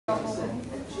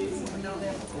I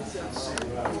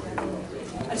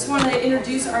just want to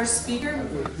introduce our speaker.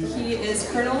 He is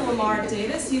Colonel Lamar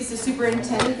Davis. He's the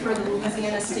superintendent for the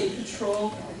Louisiana State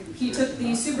Patrol. He took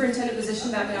the superintendent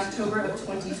position back in October of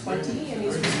 2020, and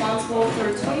he's responsible for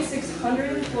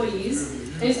 2,600 employees.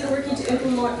 And he's been working to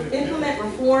implement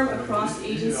reform across the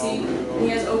agency. And he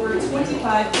has over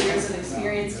 25 years of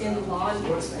experience in law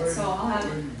enforcement. So I'll have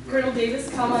Colonel Davis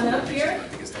come on up here.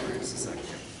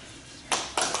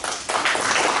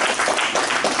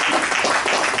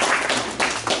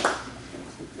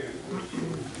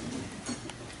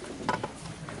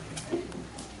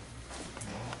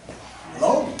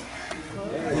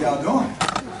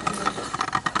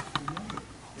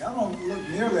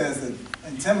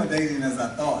 Intimidating as I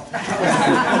thought.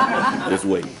 Just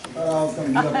wait. I thought I was going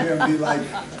to get up here and be like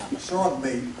shark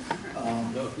bait.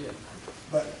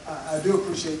 But I do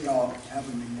appreciate y'all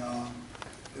having me.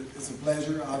 It's a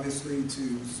pleasure, obviously,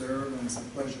 to serve, and it's a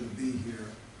pleasure to be here.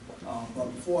 But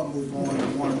before I move on,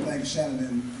 I want to thank Shannon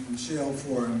and Michelle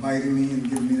for inviting me and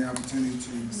giving me the opportunity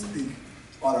to speak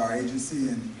about our agency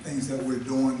and things that we're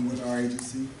doing with our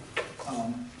agency.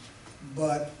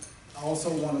 But I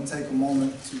also want to take a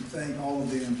moment to thank all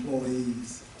of the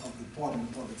employees of the Department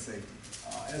of Public Safety.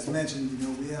 As mentioned, you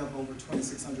know, we have over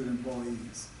 2,600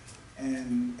 employees,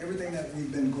 and everything that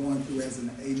we've been going through as an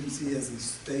agency, as a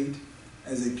state,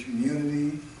 as a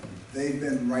community, they've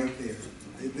been right there.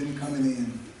 They've been coming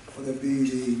in, whether it be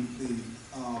the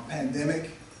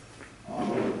pandemic,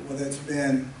 whether it's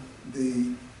been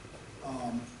the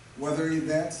weather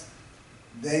events.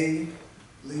 They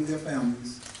leave their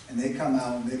families and they come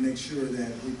out and they make sure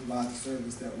that we provide the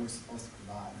service that we're supposed to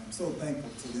provide. And I'm so thankful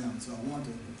to them. So I want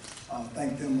to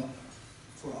thank them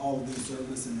for all of their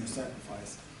service and their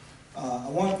sacrifice. I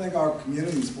want to thank our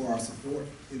communities for our support.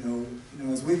 You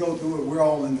know, as we go through it, we're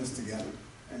all in this together.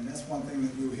 And that's one thing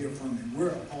that you'll hear from me.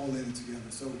 We're all in it together.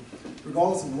 So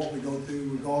regardless of what we go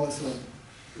through, regardless of,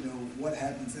 you know, what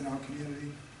happens in our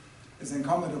community, it's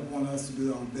incumbent upon us to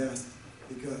do our best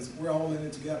because we're all in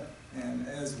it together. And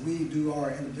as we do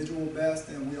our individual best,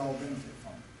 then we all benefit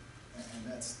from it.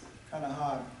 And that's kind of how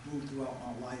I move throughout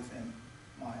my life and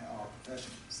my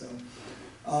profession. So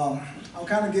I'll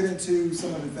kind of get into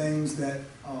some of the things that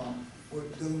we're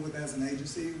dealing with as an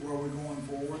agency, where we're going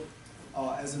forward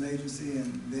as an agency,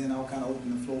 and then I'll kind of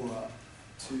open the floor up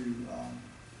to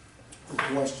for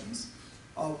questions.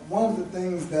 One of the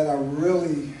things that I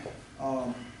really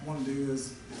want to do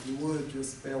is, if you would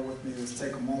just bear with me, is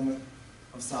take a moment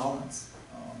of silence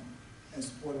in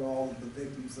support of all of the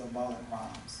victims of violent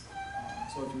crimes.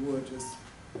 So if you would, just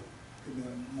give me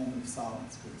a moment of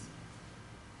silence, please.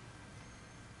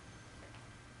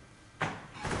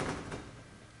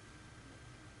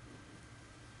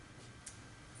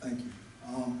 Thank you.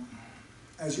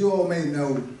 As you all may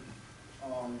know,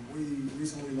 we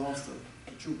recently lost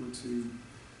a trooper to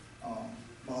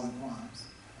violent crimes.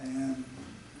 And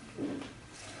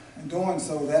in doing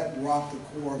so, that rocked the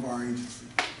core of our agency.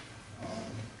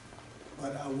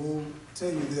 But I will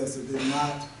tell you this, it did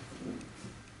not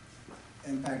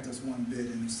impact us one bit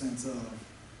in the sense of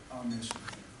our mission.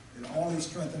 It only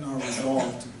strengthened our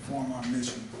resolve to perform our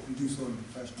mission and do so in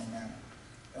a professional manner.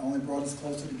 It only brought us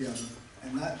closer together,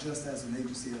 and not just as an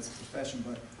agency, as a profession,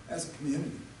 but as a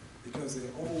community, because the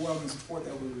overwhelming support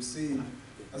that we received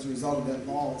as a result of that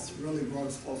loss really brought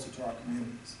us closer to our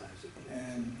communities.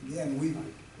 And again,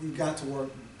 we've got to work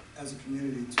as a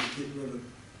community to get rid of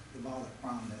the violent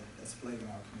crime that's plaguing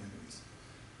our communities.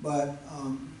 But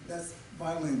that's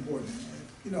vitally important.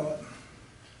 You know,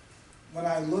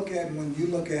 when you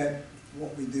look at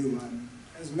what we do,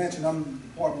 as mentioned, I'm the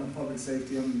Department of Public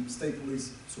Safety. I'm State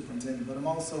Police Superintendent, but I'm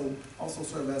also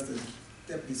serve as the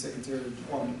Deputy Secretary of the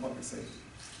Department of Public Safety.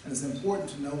 And it's important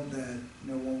to note that,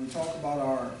 you know, when we talk about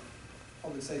our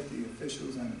public safety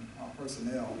officials and our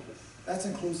personnel, that's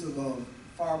inclusive of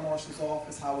Fire Marshal's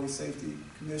Office, Highway Safety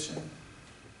Commission.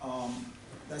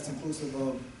 That's inclusive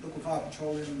of Liquid Fire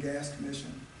Petroleum and Gas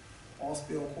Commission, All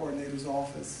Spill Coordinator's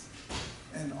Office,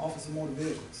 and Office of Motor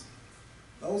Vehicles.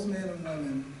 Those men and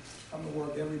women come to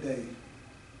work every day,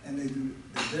 and they do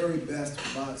their very best to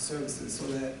provide services so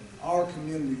that our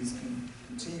communities can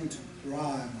continue to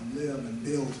thrive and live and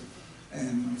build.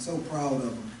 And I'm so proud of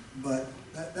them. But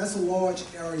that's a large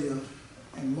area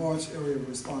of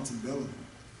responsibility.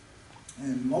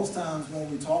 And most times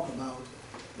when we talk about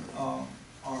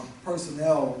our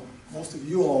personnel, most of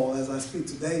you all, as I speak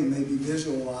today, may be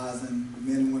visualizing the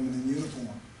men and women in uniform.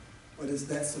 But it's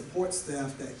that support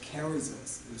staff that carries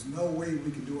us. There's no way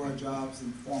we can do our jobs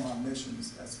and perform our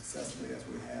missions as successfully as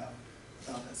we have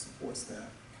without that support staff.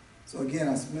 So again,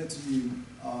 I submit to you,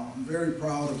 I'm very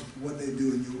proud of what they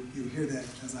do, and you'll hear that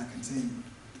as I continue.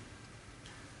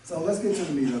 So let's get to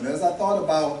the meat of it. As I thought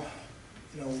about,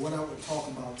 what I would talk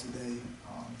about today,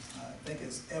 I think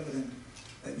it's evident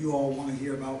that you all want to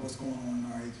hear about what's going on in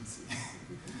our agency.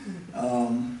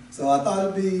 So I thought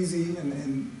it'd be easy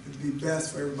and it'd be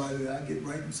best for everybody that I get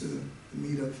right into the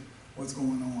meat of what's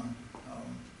going on.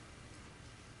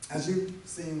 As you've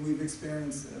seen, we've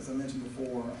experienced, as I mentioned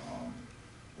before,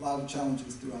 a lot of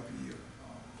challenges throughout the year.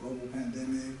 Global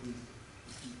pandemic,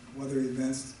 weather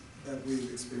events that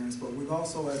we've experienced, but we've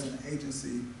also, as an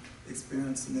agency,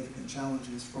 experienced significant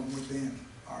challenges from within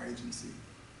our agency.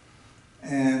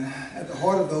 And at the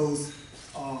heart of those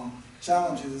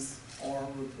challenges are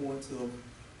reports of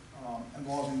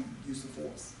involving use of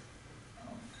force.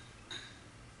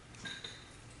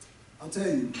 I'll tell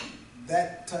you,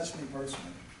 that touched me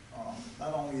personally,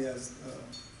 not only as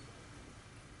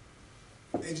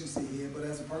agency head, but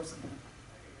as a person.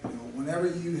 Whenever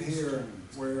you hear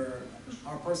where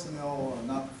our personnel are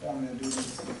not performing their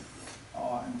duties in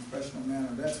a professional manner,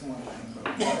 that's one thing.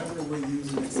 But whenever we're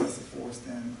using excessive force,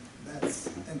 then that's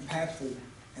impactful,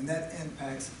 and that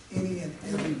impacts any and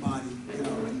everybody in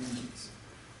our communities.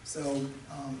 So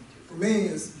for me,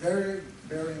 it's very,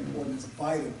 very important. It's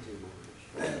vital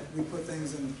that we put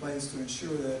things into place to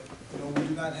ensure that we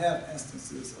do not have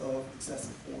instances of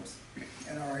excessive force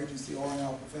in our agency or in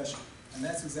our profession. And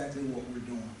that's exactly what we're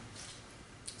doing.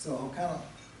 So I'll kind of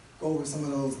go over some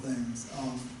of those things.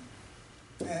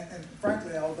 And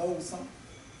frankly, although some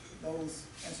those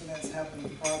incidents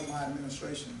happened prior to my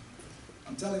administration,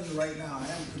 I'm telling you right now, I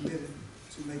am committed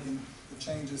to making the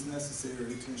changes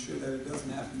necessary to ensure that it doesn't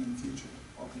happen in the future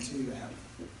or continue to happen.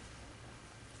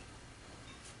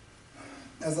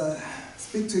 As I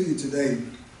speak to you today,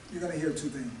 you're going to hear two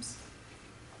themes: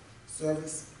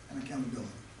 service and accountability.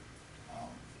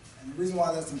 And the reason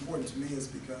why that's important to me is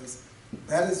because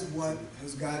that is what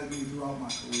has guided me throughout my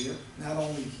career, not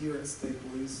only here at State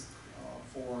Police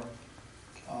for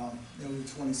nearly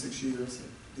 26 years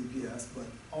at DPS, but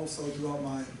also throughout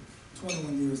my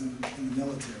 21 years in the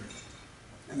military.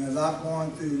 And as I've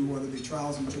gone through, whether it be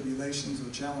trials and tribulations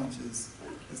or challenges,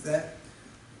 is that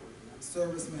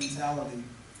service mentality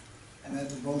and that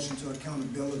devotion to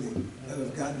accountability that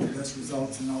have gotten the best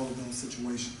results in all of those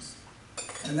situations.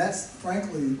 And that's,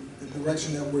 frankly, the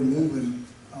direction that we're moving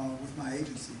with my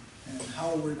agency and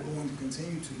how we're going to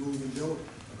continue to move and build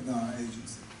within our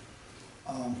agency.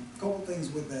 A couple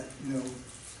things with that,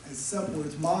 it's simple.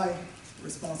 It's my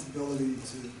responsibility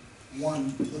to,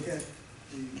 one, look at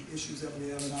the issues that we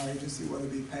have in our agency, whether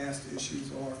it be past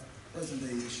issues or present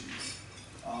day issues.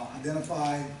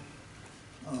 Identify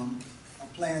a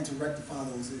plan to rectify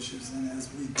those issues, and as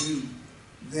we do,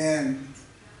 then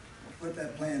put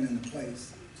that plan into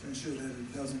place to ensure that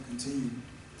it doesn't continue,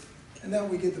 and that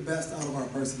we get the best out of our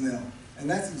personnel. And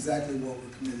that's exactly what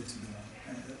we're committed to doing.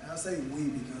 And I say we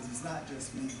because it's not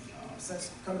just me. Since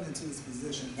coming into this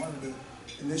position, one of the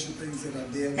initial things that I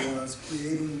did was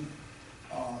creating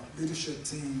a leadership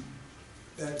team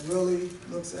that really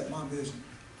looks at my vision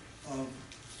of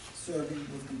serving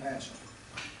with compassion.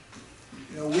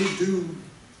 We do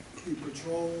the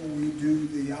patrol, we do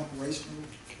the operational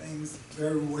things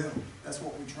very well. That's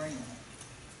what we train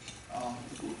on.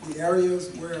 The areas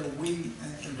where we,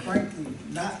 and frankly,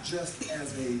 not just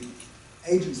as an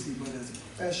agency, but as a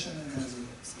profession and as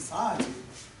a society,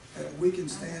 that we can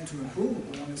stand to improve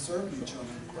upon and serve each other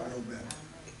quite a little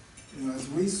better. As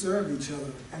we serve each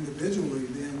other individually,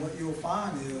 then what you'll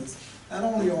find is not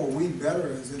only are we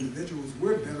better as individuals,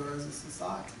 we're better as a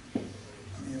society.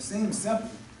 It seems simple,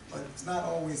 but it's not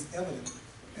always evident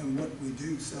in what we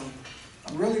do. So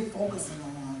I'm really focusing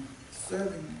on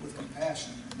serving with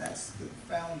compassion, and that's the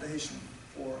foundation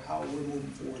for how we're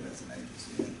moving forward as an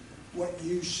agency. And what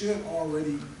you should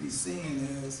already be seeing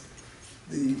is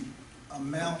the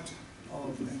amount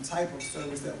of and type of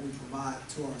service that we provide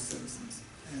to our citizens.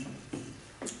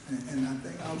 And I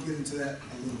think I'll get into that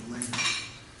a little later.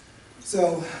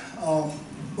 So,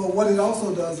 but what it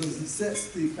also does is it sets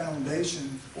the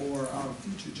foundation for our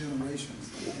future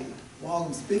generations. And while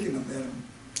I'm speaking of that, I'm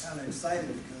kind of excited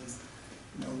because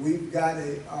we've got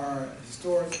our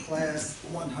historic class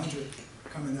 100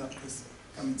 coming up this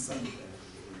coming Sunday.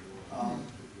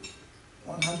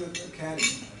 100th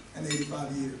Academy in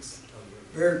 85 years.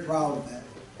 Very proud of that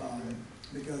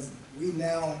because we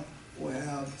now will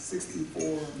have 64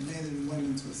 men and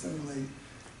women to assimilate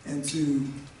into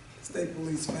State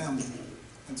Police family,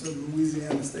 into the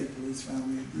Louisiana State Police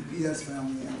family, DPS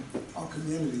family, and our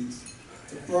communities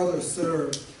to further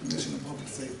serve the mission of public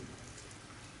safety.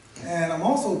 And I'm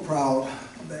also proud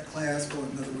of that class for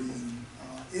another reason.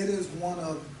 it is one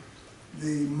of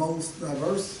the most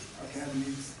diverse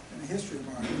academies in the history of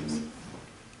our university.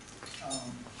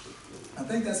 I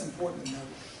think that's important to note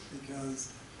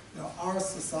because our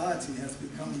society has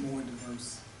become more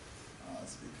diverse.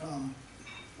 It's become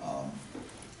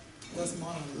less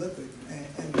monolithic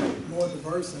and more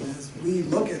diverse, and as we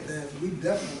look at that, we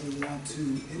definitely want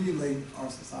to emulate our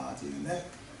society, and that,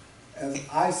 as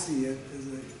I see it,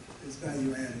 is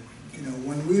value added.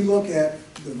 When we look at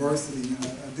diversity,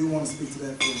 I do want to speak to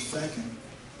that for a second.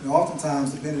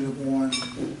 Oftentimes, depending upon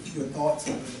your thoughts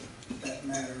on that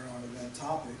matter or that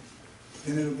topic,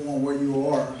 depending upon where you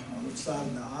are on which side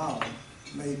of the aisle,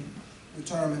 may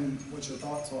determine what your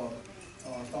thoughts are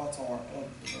of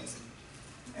diversity.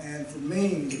 And for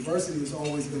me, diversity has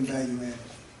always been value added.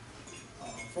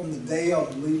 From the day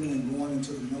of leaving and going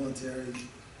into the military,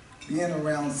 being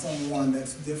around someone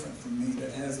that's different from me,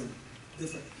 that has a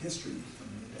different history from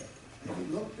me, that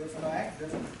maybe look different, or act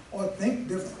different, or think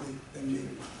differently than me,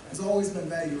 has always been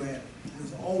value added. It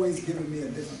has always given me a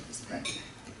different perspective.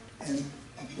 And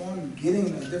upon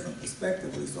getting a different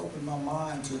perspective, it's opened my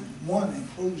mind to, one,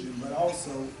 inclusion, but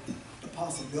also the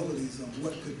possibilities of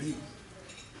what could be.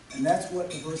 And that's what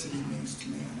diversity means to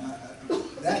me. And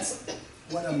that's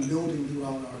what I'm building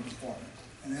throughout our department.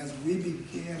 And as we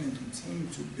begin and continue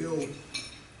to build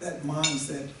that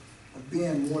mindset of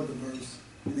being more diverse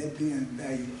and it being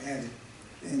value added,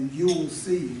 then you will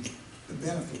see the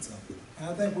benefits of it. And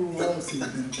I think we will all see the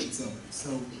benefits of it.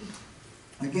 So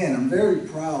again, I'm very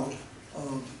proud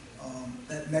of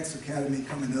that next academy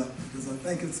coming up because I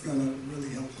think it's going to really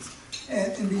help us.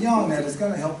 And beyond that, it's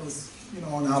going to help us,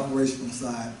 on the operational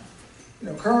side.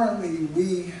 Currently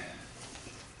we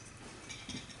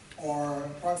are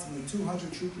approximately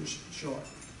 200 troopers short.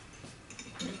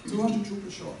 200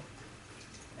 troopers short.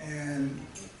 And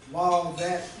while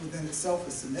that within itself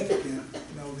is significant,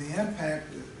 the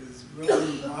impact is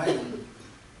really vital.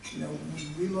 When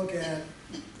we look at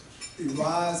the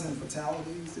rise in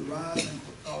fatalities, the rise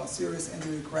in serious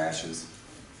injury crashes,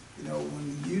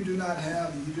 when you do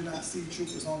not see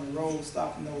troopers on the road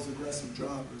stopping those aggressive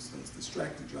drivers, those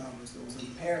distracted drivers, those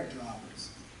impaired drivers,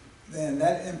 then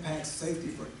that impacts safety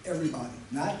for everybody,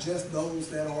 not just those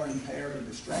that are impaired or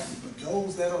distracted, but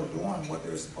those that are doing what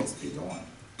they're supposed to be doing,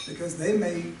 because they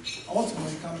may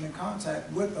ultimately come into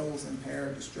contact with those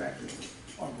impaired, distracted,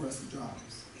 or aggressive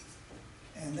drivers.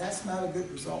 And that's not a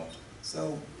good result.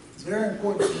 So it's very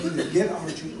important for me to get our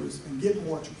troopers and get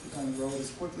more troopers on the road as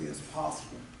quickly as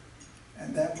possible.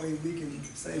 And that way we can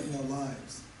save more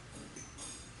lives.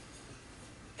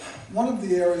 One of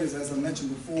the areas, as I mentioned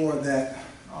before, that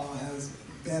has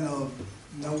been of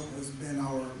note has been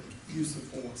our use of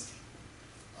force.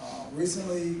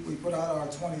 Recently, we put out our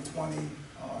 2020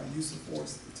 use of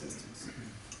force statistics,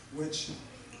 which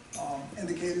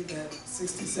indicated that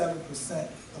 67%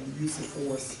 of the use of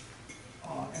force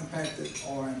impacted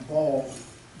or involved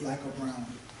black or brown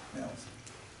males.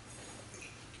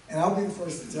 And I'll be the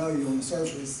first to tell you on the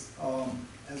surface,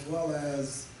 as well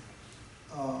as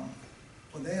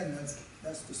within,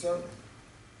 that's the circle.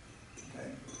 Okay.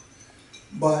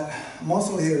 But I'm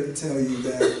also here to tell you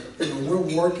that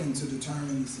we're working to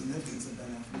determine the significance of that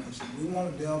information. We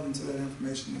want to delve into that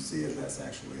information to see if that's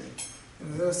actually it.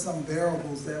 There are some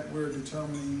variables that we're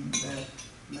determining that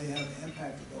may have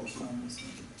impacted those numbers.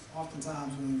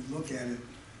 Oftentimes when we look at it,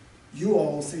 you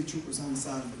all see troopers on the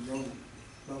side of the road.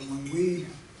 But when we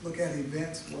look at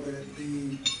events, whether it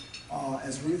be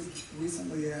as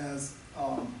recently as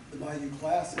the Bayou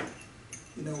Classic,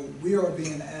 we are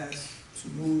being asked to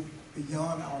move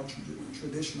beyond our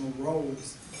traditional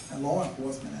roles in law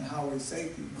enforcement and highway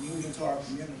safety, move into our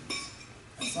communities.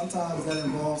 And sometimes that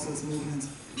involves us moving into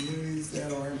communities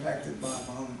that are impacted by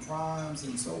violent crimes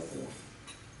and so forth.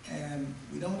 And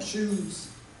we don't choose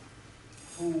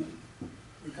who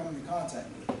we come into contact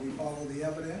with. We follow the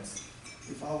evidence,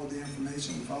 we follow the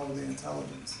information, we follow the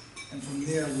intelligence, and from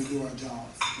there we do our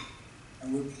jobs.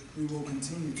 And we will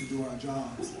continue to do our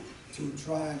jobs to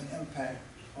try and impact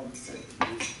public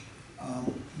safety.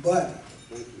 But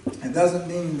it doesn't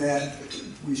mean that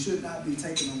we should not be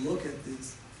taking a look at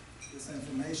this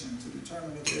information to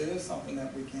determine if there is something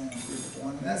that we can improve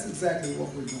upon, and that's exactly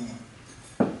what we're doing.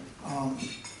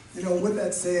 With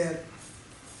that said,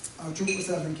 our troopers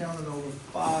have encountered over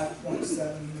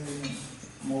 5.7 million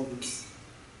motorists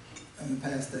in the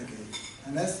past decade.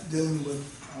 And that's dealing with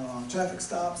traffic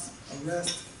stops,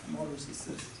 arrests, and motorist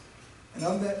assist. And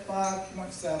of that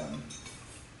 5.7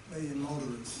 million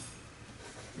motorists,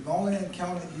 we've only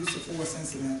encountered use of force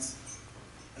incidents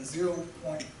at 0.52%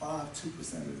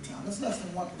 of the time. That's less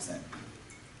than 1%.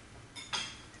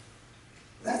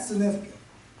 That's significant.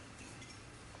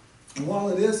 And while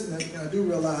it is significant, I do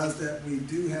realize that we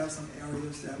do have some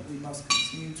areas that we must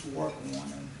continue to work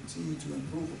on and continue to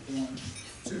improve upon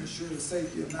to ensure the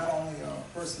safety of not only our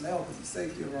personnel, but the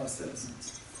safety of our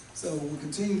citizens. So we'll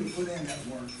continue to put in that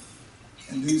work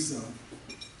and do so.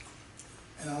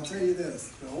 And I'll tell you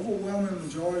this, the overwhelming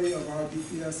majority of our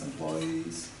DPS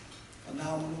employees,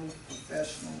 phenomenal,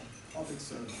 professional, public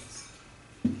servants.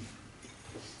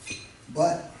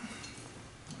 But,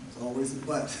 there's always a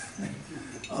but,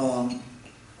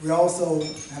 we also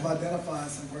have identified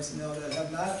some personnel that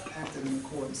have not acted in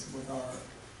accordance with our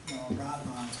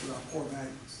guidelines, with our core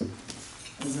values.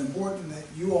 It's important that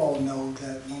you all know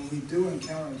that when we do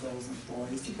encounter those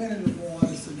employees, depending upon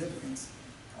the significance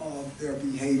of their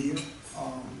behavior,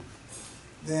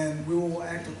 then we will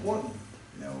act accordingly.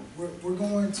 You know, we're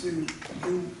going to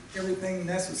do everything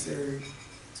necessary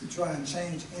to try and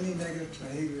change any negative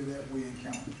behavior that we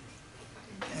encounter.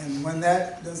 And when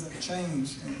that doesn't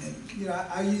change, and you know,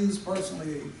 I use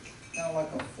personally kind of like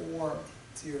a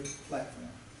 4-tier platform.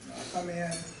 You know, I come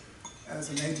in as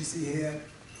an agency head,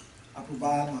 I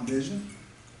provide my vision,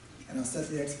 and I set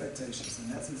the expectations.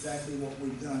 And that's exactly what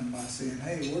we've done by saying,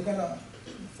 hey, we're gonna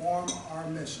form our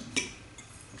mission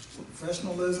with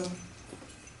professionalism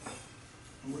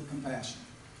and with compassion.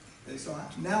 Okay, so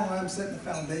now I'm setting the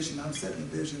foundation, I'm setting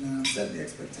the vision, and I'm setting the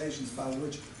expectations by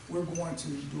which we're going to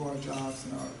do our jobs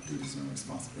and our duties and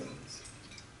responsibilities.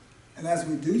 And as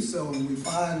we do so, and we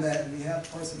find that we have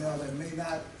personnel that may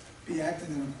not be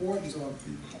acting in accordance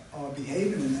or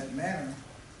behaving in that manner,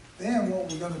 then what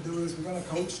we're going to do is we're going to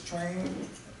coach, train,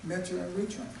 mentor, and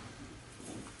retrain.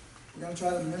 We're going to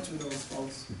try to mentor those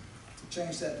folks to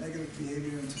change that negative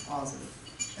behavior into positive.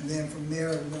 And then from there,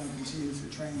 we're going to continue to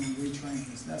train and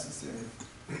retrain as necessary.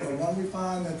 But when we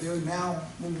find that they're now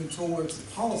moving towards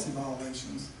policy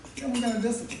violations, then we're going to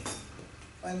discipline,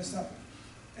 plain and simple.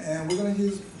 And we're going to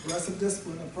use a progressive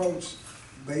discipline approach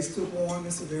based upon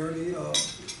the severity of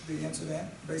the incident,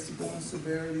 based upon the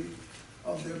severity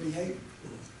of their behavior.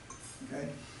 Okay?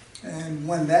 And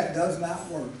when that does not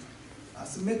work, I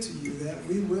submit to you that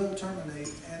we will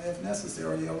terminate and, if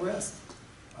necessary, arrest.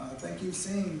 I think you've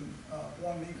seen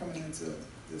on me coming into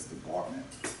this department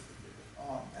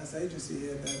as agency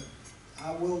head that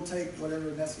I will take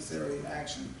whatever necessary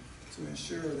action to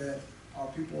ensure that our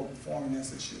people are performing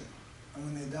as they should. And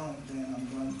when they don't, then I'm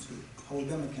going to hold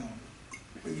them accountable.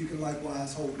 But you can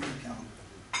likewise hold me accountable.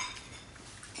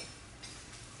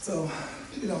 So,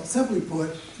 you know, simply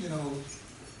put, you know,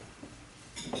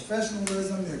 the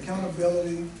professionalism, the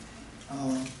accountability,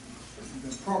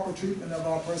 the proper treatment of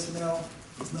our personnel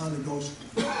is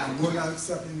non-negotiable. We're not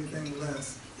accepting anything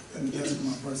less than the best of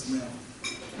my personnel.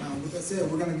 With that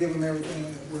said, we're going to give them everything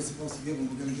that we're supposed to give them.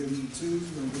 We're going to give them the tools,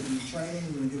 we're going to give them the training,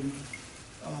 we're going to give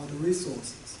them the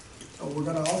resources. So we're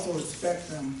going to also expect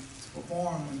them to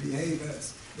perform and behave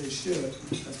as they should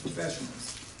as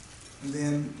professionals. And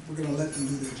then we're going to let them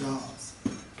do their jobs.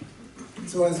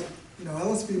 So as you know,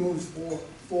 LSP moves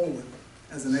forward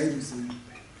as an agency.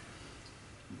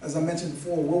 As I mentioned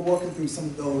before, we're working through some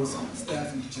of those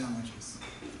staffing challenges.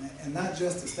 And not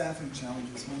just the staffing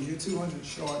challenges. When you're 200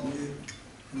 short and you're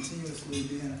continuously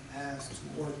being asked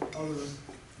to work other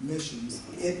missions,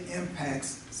 it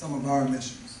impacts some of our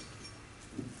missions.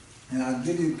 And I'll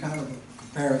give you kind of a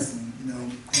comparison. You know,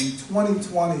 in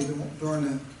 2020, during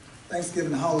the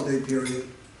Thanksgiving holiday period,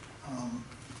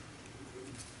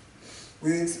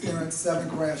 we experienced 7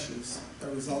 crashes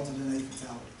that resulted in 8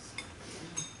 fatalities.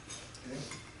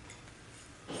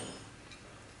 Okay?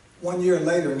 1 year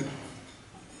later,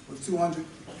 with 200,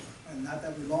 and not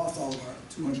that we lost all of our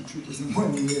 200 troopers in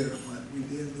 1 year, but we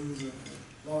did lose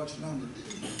a large number.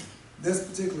 This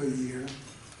particular year,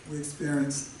 we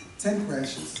experienced 10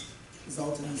 crashes,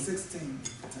 resulting in 16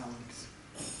 fatalities.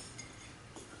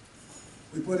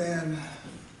 We put in,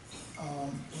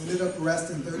 we ended up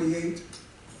arresting 38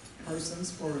 persons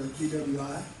for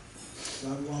DWI,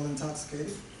 driving while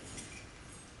intoxicated.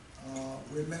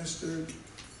 We administered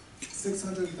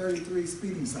 633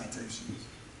 speeding citations.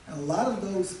 And a lot of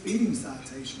those speeding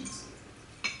citations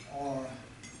are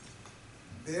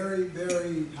very,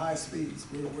 very high speeds.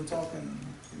 We're talking,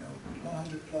 you know,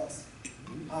 100 plus,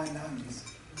 high 90s.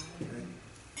 Okay?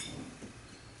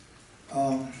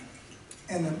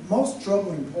 And the most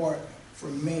troubling part for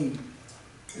me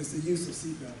is the use of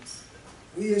seatbelts.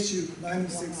 We issued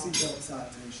 96 seatbelt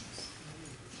citations.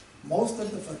 Most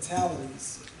of the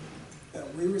fatalities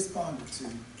that we responded to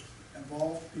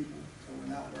involved people that were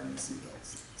not wearing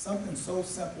seatbelts. Something so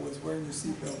simple as wearing your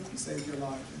seatbelt can save your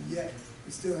life, and yet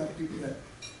we still have people that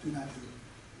do not do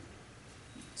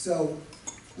it. So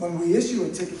when we issue a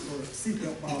ticket for a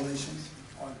seatbelt violation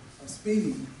or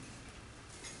speeding,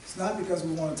 It's not because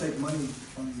we want to take money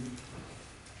from you.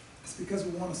 It's because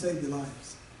we want to save your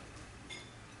lives.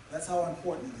 That's how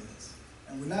important it is.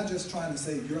 And we're not just trying to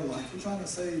save your life, we're trying to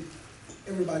save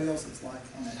everybody else's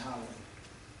life on that highway.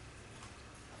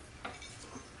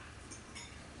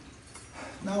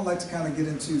 Now I'd like to kind of get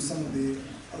into some of the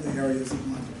other areas of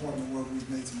my department where we've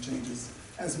made some changes.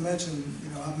 As mentioned,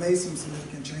 I've made some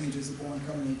significant changes upon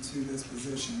coming into this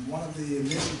position. One of the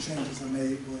initial changes I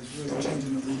made was really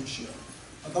changing the leadership.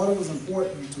 I thought it was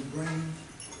important to bring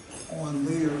on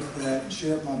leaders that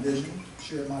shared my vision,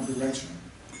 shared my direction.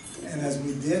 And as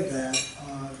we did that,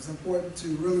 it was important to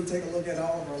really take a look at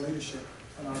all of our leadership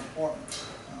in our department.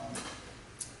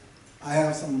 I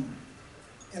have some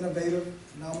innovative,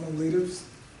 phenomenal leaders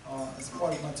as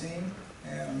part of my team,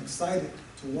 and I'm excited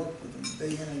to work with them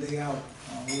day in and day out.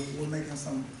 We're making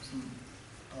some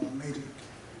major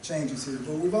changes here,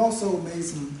 but we've also made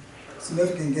some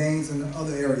significant gains in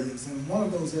other areas, and one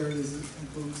of those areas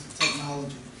includes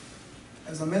technology.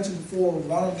 As I mentioned before,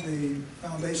 one of the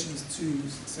foundations to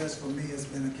success for me has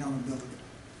been accountability.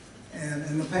 And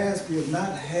in the past, we have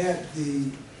not had the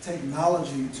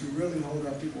technology to really hold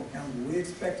our people accountable. We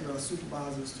expected our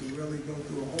supervisors to really go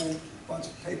through a whole bunch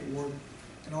of paperwork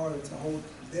in order to hold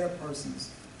their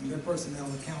persons and their personnel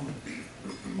accountable.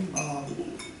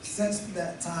 Since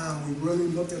that time, we really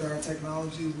looked at our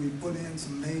technology. We put in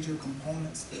some major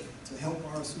components to help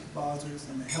our supervisors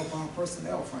and to help our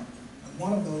personnel, frankly. And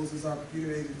one of those is our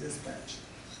computer-aided dispatch.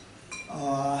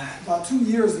 About 2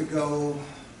 years ago,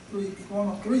 going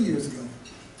on 3 years ago,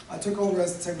 I took over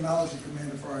as the technology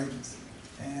commander for our agency.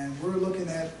 And we're looking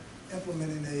at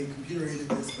implementing a computer-aided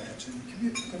dispatch.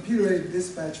 And computer-aided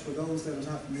dispatch, for those that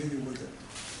are not familiar with it,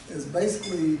 is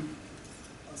basically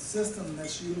a system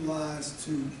that's utilized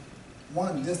to,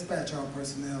 one, dispatch our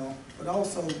personnel, but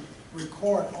also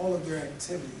record all of their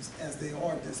activities as they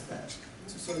are dispatched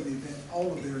to serve the event,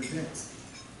 all of their events.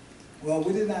 Well,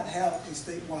 we did not have a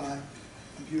statewide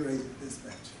computer-aided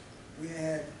dispatch. We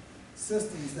had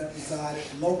systems that resided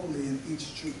locally in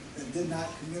each troop that did not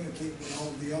communicate with all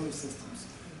of the other systems.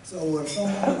 So if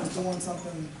someone was doing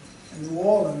something in New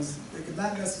Orleans, they could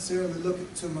not necessarily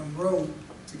look to Monroe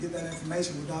to get that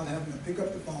information without having to pick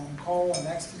up the phone, call, and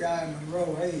ask the guy in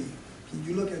Monroe, hey, can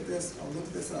you look at this or look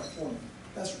this up for me?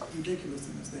 That's ridiculous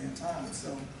in this day and time.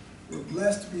 So we're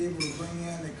blessed to be able to bring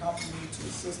in a company to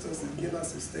assist us and give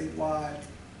us a statewide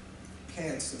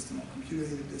CAD system, a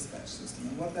computer-aided dispatch system.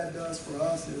 And what that does for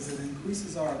us is it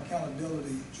increases our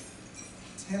accountability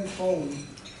tenfold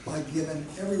by giving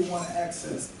everyone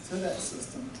access to that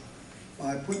system,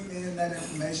 by putting in that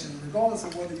information, regardless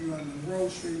of whether you're in Monroe,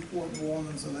 Shreveport, New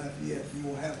Orleans, or Lafayette, you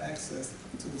will have access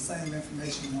to the same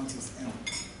information once it's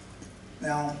entered.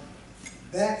 Now,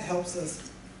 that helps us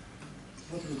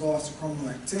with regards to criminal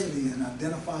activity and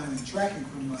identifying and tracking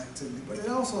criminal activity, but it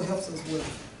also helps us with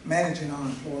managing our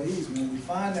employees. When we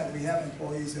find that we have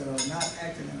employees that are not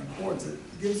acting in accordance, it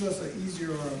gives us an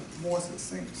easier or more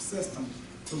succinct system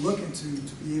to look into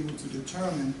to be able to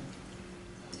determine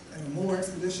in a more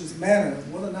expeditious manner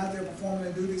whether or not they're performing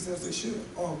their duties as they should,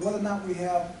 or whether or not we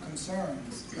have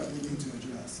concerns that we need to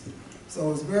address.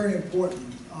 So it's very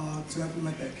important to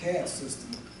implement that CAD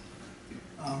system.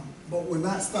 But we're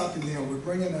not stopping there. We're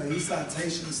bringing an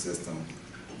e-citation system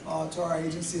to our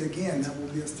agency. Again, that will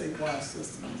be a statewide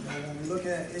system. When we look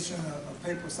at issuing a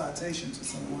paper citation to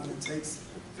someone, it takes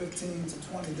 15 to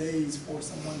 20 days for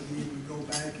someone to be able to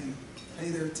go back and pay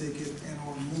their ticket and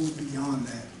or move beyond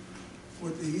that.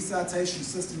 With the e-citation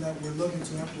system that we're looking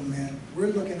to implement,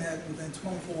 we're looking at within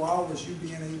 24 hours you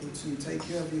being able to take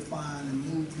care of your fine and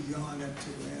move beyond that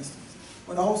particular instance.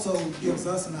 But also gives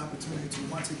us an opportunity to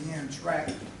once again track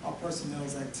our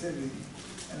personnel's activity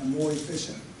in a more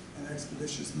efficient and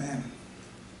expeditious manner.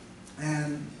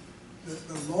 And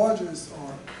the largest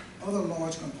or other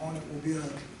large component will be a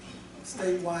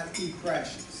statewide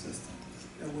e-crash system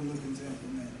that we're looking to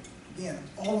implement. Again,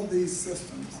 all of these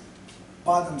systems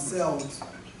by themselves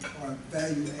are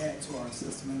value add to our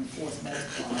system and of course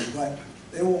multiply, but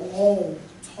they will all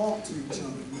talk to each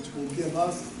other, which will give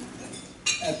us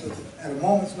at a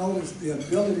moment's notice the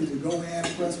ability to go in,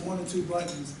 press 1 or 2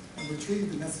 buttons, and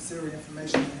retrieve the necessary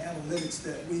information and analytics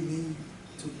that we need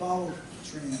to follow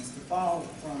trends, to follow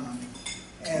crime,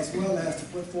 as well as to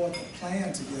put forth a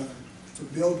plan together to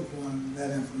build upon that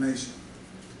information.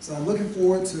 So I'm looking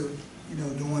forward to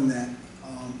doing that.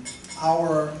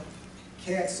 Our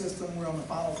CAD system, we're on the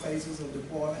final phases of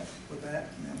deployment with that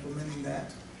and implementing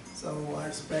that. So I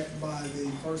expect by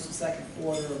the first or second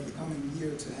quarter of the coming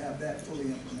year to have that fully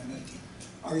implemented.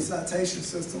 Our recitation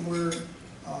system, we're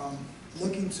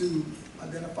looking to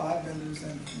identify vendors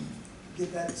and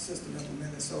get that system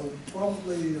implemented. So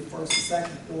probably the first or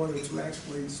second quarter to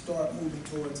actually start moving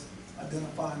towards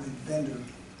identifying a vendor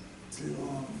to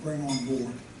bring on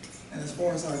board. And as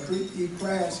far as our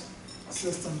e-crash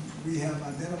system, we have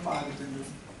identified a vendor,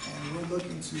 and we're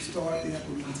looking to start the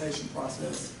implementation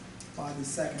process by the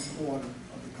second quarter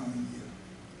of the coming year.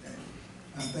 Okay.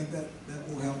 I think that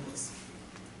will help us.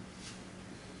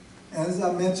 And as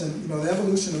I mentioned, the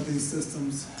evolution of these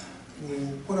systems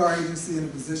will put our agency in a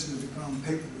position to become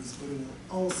paperless, but it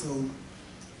will also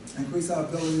increase our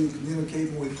ability to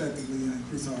communicate more effectively and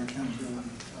increase our accountability.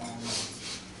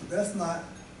 But that's not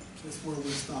just where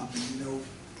we're stopping.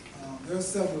 There are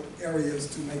several areas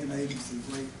to make an agency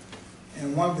great,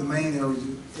 and one of the main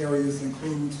areas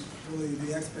includes really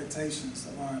the expectations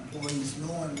of our employees,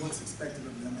 knowing what's expected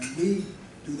of them, and we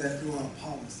do that through our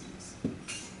policies.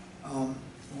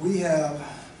 We have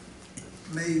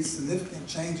made significant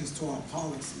changes to our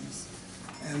policies,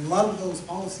 and a lot of those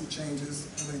policy changes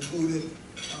have included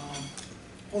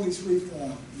police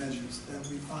reform measures that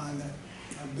we find that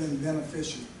have been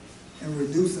beneficial in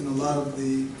reducing a lot of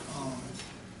the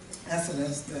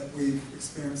incidents that we've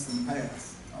experienced in the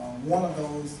past. One of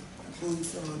those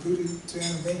includes duty to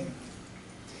intervene.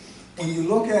 When you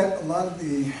look at a lot of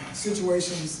the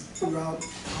situations throughout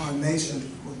our nation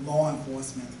with law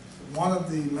enforcement, one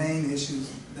of the main issues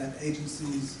that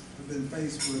agencies have been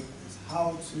faced with is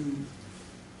how to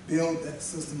build that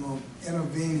system of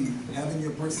intervening, having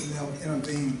your personnel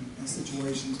intervene in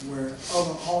situations where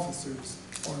other officers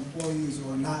or employees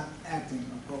are not acting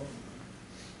appropriately.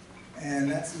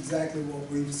 And that's exactly what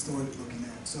we've started looking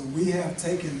at. So we have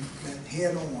taken that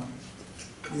head on.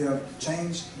 We have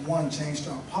changed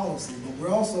our policy, but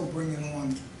we're also bringing on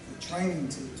the training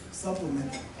to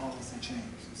supplement that policy change.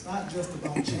 It's not just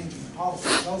about changing the policy,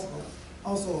 it's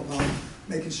also about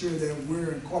making sure that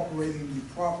we're incorporating the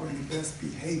proper and the best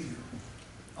behavior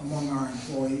among our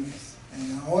employees.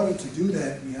 And in order to do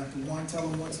that, we have to, one, tell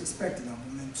them what's expected of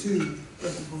them, and two, we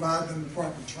have to provide them the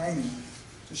proper training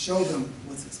to show them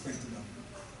what's expected of them.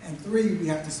 And three, we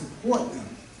have to support them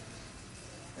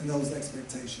in those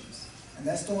expectations. And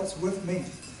that starts with me.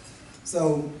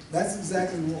 So that's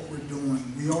exactly what we're doing.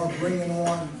 We are bringing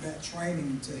on that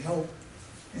training to help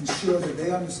ensure that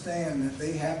they understand that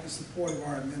they have the support of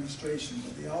our administration,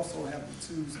 but they also have the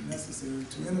tools necessary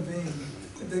to intervene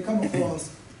if they come across,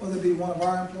 whether it be one of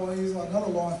our employees or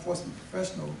another law enforcement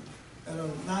professional that are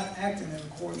not acting in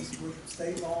accordance with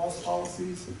state laws,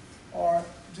 policies, or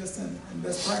just in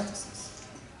best practices.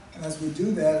 And as we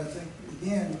do that, I think,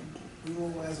 again, we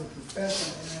will, as a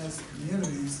profession and as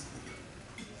communities,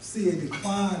 see a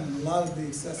decline in a lot of the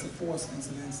excessive force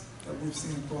incidents that we've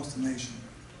seen across the nation.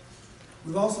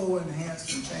 We've also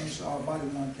enhanced and changed our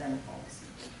body-worn camera policy.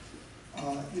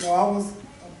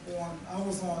 I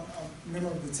was on a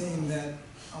member of the team that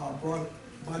brought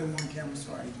body-worn cameras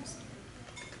to our agency.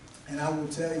 And I will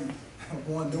tell you,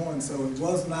 upon doing so, it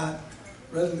was not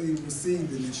readily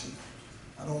received initially.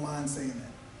 I don't mind saying that.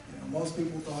 Most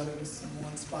people thought it was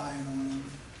someone spying on them.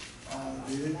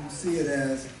 They didn't see it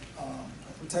as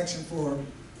a protection for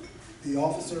the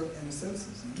officer and the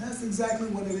citizens. And that's exactly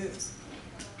what it is.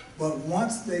 But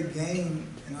once they gained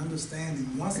an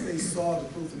understanding, once they saw the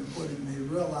proof in the pudding, they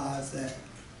realized that,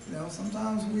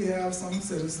 sometimes we have some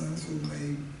citizens who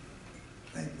may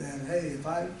think that, hey, if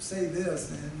I say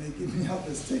this and they give me out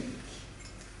this ticket,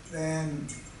 then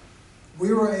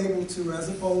we were able to, as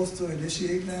opposed to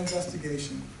initiating an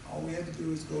investigation, all we had to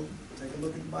do is go take a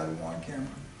look at the body-worn camera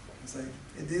and say,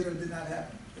 it did or did not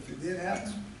happen. If it did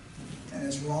happen and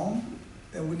it's wrong,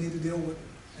 then we need to deal with it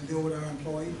and deal with our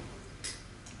employee.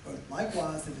 But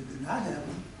likewise, if it did not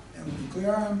happen, and we can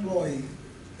clear our employee,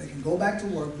 they can go back to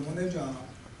work doing their job,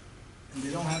 and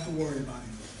they don't have to worry about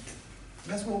anything.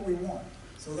 And that's what we want.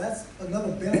 So that's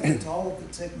another benefit to all of the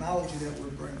technology that we're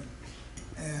bringing.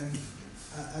 And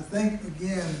I think,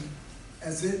 again,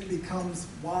 as it becomes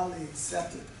widely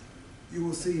accepted, you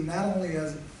will see not only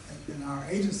as in our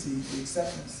agency the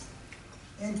acceptance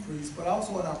increase, but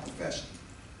also in our profession.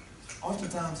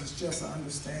 Oftentimes, it's just an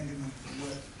understanding of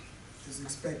what is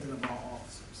expected of our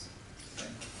officers. Okay.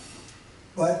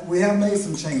 But we have made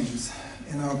some changes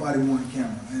in our body-worn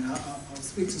camera, and I'll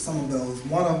speak to some of those.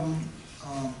 One of them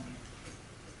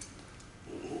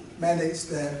mandates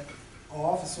that our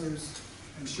officers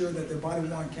ensure that their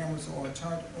body-worn cameras are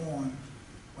turned on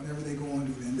whenever they go on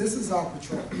duty. And this is our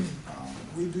patrol.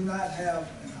 We do not have,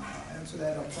 and I'll answer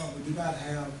that up front, we do not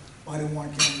have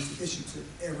body-worn cameras issued to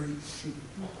every trooper.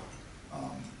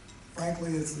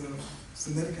 Frankly, it's a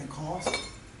significant cost.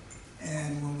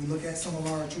 And when we look at some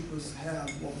of our troopers have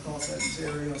what we call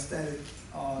sedentary or static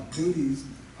duties,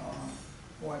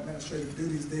 more administrative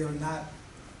duties, they are not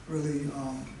really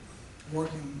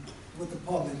working with the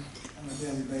public on a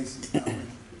daily basis that way.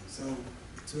 So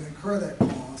to incur that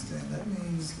cost, and that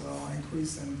means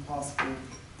increase in possible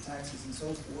taxes and so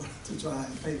forth to try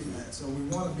and pay for that. So we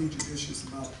want to be judicious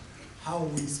about how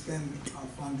we spend our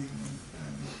funding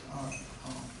and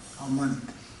our money.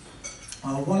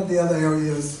 One of the other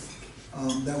areas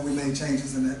that we made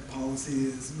changes in that policy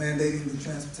is mandating the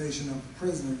transportation of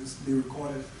prisoners to be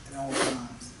recorded at all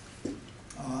times,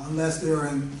 unless they're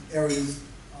in areas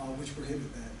which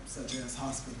prohibit that, such as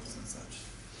hospitals and such.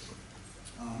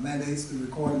 Mandates the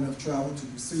recording of travel to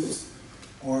pursuits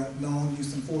or known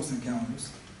use and force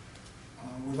encounters.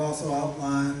 We've also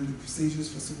outlined the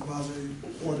procedures for supervisory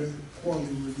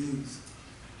quarterly reviews.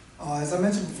 As I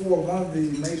mentioned before, one of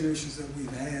the major issues that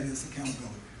we've had is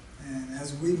accountability. And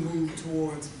as we move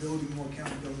towards building more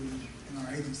accountability in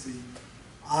our agency,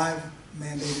 I've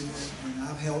mandated it and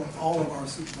I've held all of our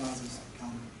supervisors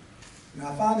accountable.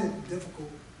 I find it difficult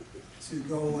to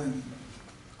go and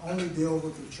only deal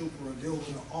with a trooper or deal with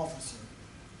an officer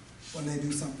when they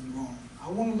do something wrong. I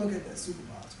want to look at that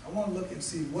supervisor. I want to look and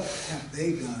see what have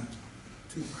they done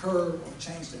to curb or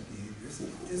change that behavior.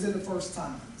 Is it the first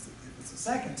time? If it's the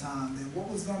second time, then what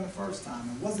was done the first time?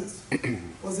 And was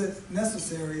it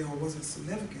necessary or was it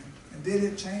significant? And did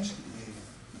it change the behavior?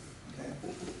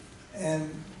 Okay?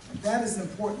 And that is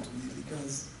important to me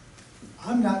because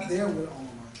I'm not there with all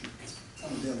of our troopers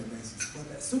on a daily basis, but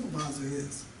that supervisor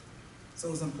is.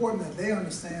 So it's important that they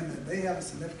understand that they have a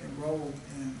significant role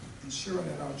in ensuring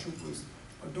that our troopers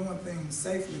are doing things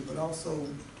safely, but also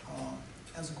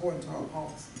as according to our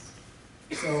policies.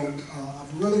 So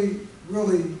I've really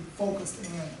focused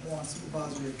in on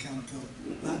supervisory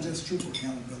accountability, not just trooper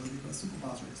accountability, but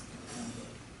supervisory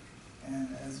accountability.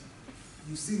 And as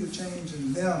you see the change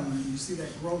in them and you see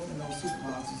that growth in those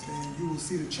supervisors, then you will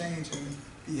see the change in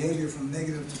behavior from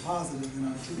negative to positive in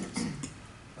our troopers.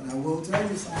 But I will tell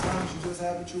you, sometimes you just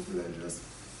have a trooper that just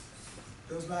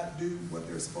does not do what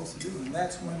they're supposed to do, and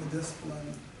that's when the discipline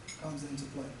comes into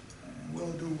play. And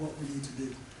we'll do what we need to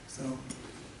do. So,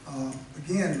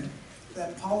 again,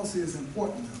 that policy is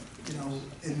important though.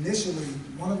 Initially,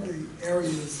 one of the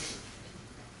areas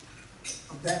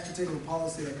of that particular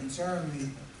policy that concerned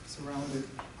me surrounded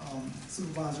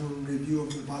supervisory review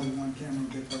of the body-worn camera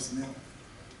of their personnel.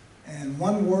 And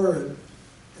one word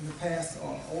in the past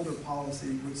older policy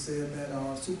which said that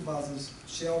our supervisors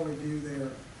shall review their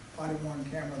body-worn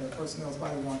camera, their personnel's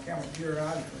body-worn camera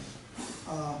periodically.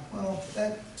 Well,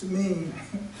 that to me,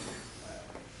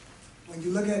 when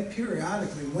you look at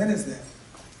periodically, when is that?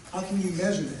 How can you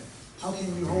measure that? How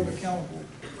can you hold accountable,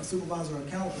 a supervisor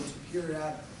accountable to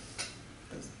periodically?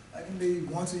 Because that can be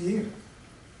once a year,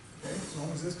 okay? As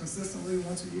long as it's consistently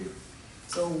once a year.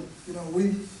 So,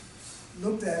 we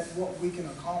looked at what we can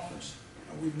accomplish.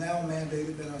 And we've now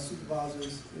mandated that our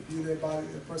supervisors review their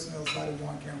personnel's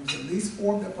body-worn cameras, at least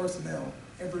 4 of their personnel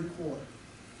every quarter.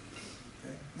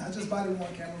 Okay? Not just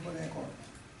body-worn camera, but in quarter.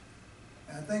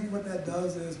 And I think what that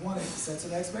does is, one, it sets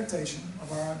an expectation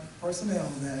of our personnel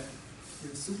that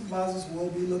your supervisors will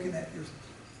be looking at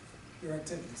your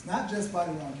activities. Not just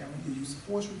body-worn camera, your use of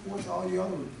force reports, all your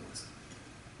other reports.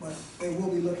 But they will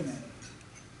be looking at it.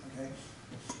 Okay?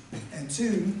 And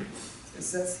 2, it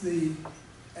sets the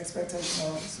expectation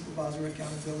of supervisory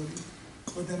accountability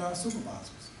within our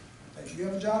supervisors. That you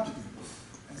have a job to do.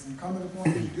 And it's incumbent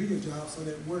upon you to do your job so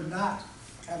that we're not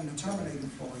having to terminate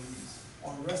employees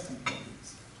or arrest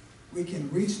employees. We can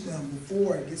reach them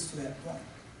before it gets to that point.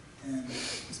 And we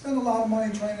spend a lot of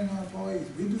money training our employees.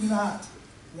 We do not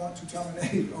want to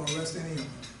terminate or arrest any of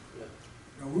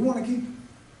them. We want to keep them,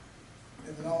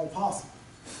 if at all possible.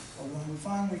 But when we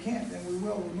find we can't, then we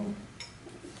will remove them.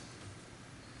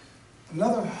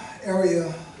 Another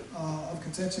area of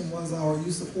contention was our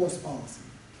use of force policy.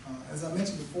 As I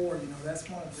mentioned before, that's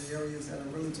one of the areas that I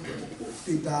really took a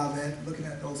deep dive at, looking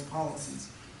at those policies.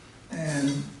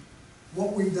 And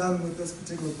what we've done with this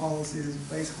particular policy is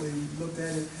basically looked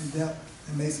at it in depth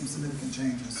and made some significant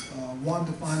changes. One,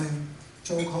 defining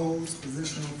chokeholds,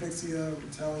 positional asphyxia,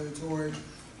 retaliatory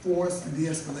force, and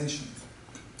de-escalation.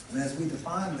 And as we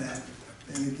define that,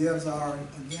 then it gives our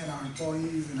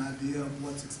employees an idea of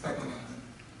what's expected of them.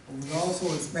 But we've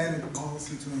also expanded the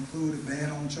policy to include a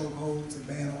ban on chokeholds, a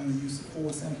ban on the use of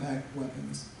force impact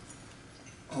weapons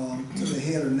to the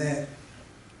head or neck,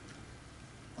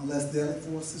 unless deadly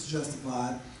force is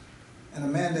justified, and a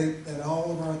mandate that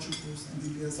all of our troopers and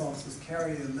DPS officers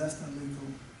carry a less than lethal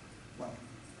weapon.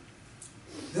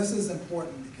 This is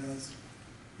important because,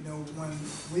 when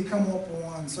we come up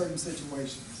on certain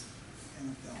situations,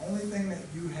 and if the only thing that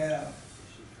you have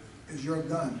is your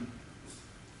gun,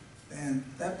 then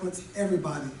that puts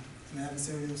everybody in an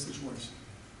adversarial situation,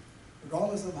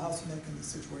 regardless of how significant the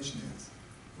situation is.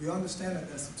 We understand that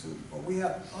that's a tool, but we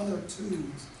have other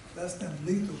tools, less than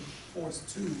lethal force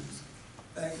tools,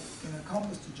 that can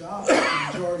accomplish the job the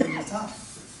majority of the time.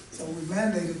 So we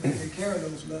mandated that they carry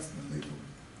those less than lethal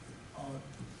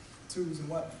tools and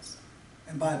weapons.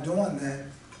 And by doing that,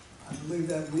 I believe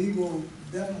that we will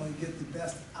definitely get the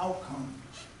best outcome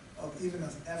of even an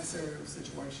adversarial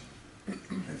situation.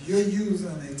 If you're using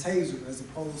a taser as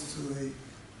opposed to a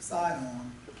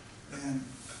sidearm, then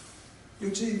you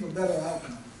achieve a better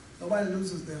outcome. Nobody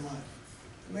loses their life.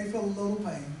 They may feel a little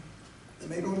pain, they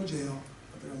may go to jail,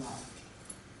 but they're alive.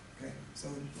 Okay, so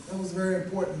that was very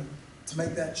important to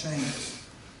make that change.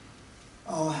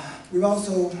 We've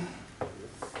also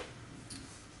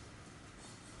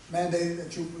mandated that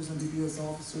troopers and DPS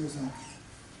officers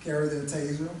carry their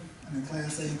taser in a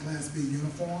Class A and Class B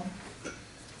uniform.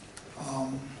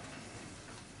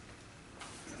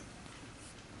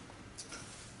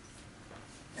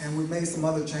 And we've made some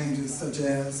other changes, such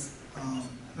as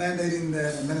mandating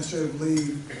that administrative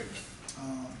leave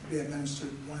be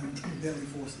administered when deadly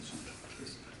force is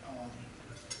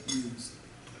used.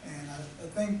 And I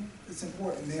think it's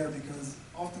important there because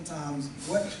oftentimes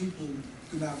what people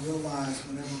do not realize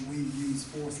whenever we use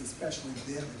force, especially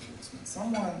deadly force, when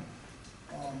someone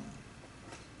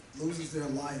loses their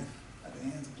life at the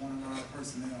hands of one of our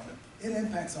personnel, it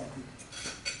impacts our people.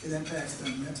 It impacts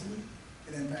them mentally,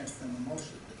 it impacts them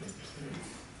emotionally.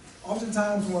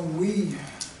 Oftentimes when we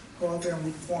go out there and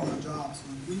we perform our jobs,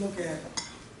 when we look at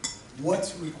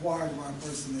what's required of our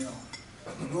personnel,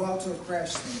 you go out to a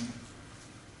crash scene,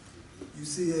 you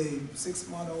see a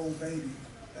 6-month-old baby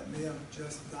that may have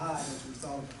just died as a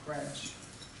result of the crash.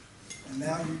 And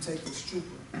now you take this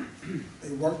trooper,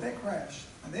 they work that crash,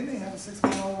 and they may have a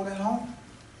 6-month-old at home.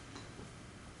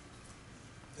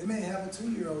 They may have a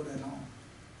 2-year-old at home.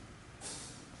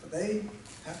 But they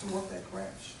have to work that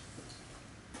crash.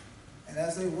 And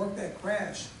as they work that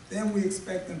crash, then we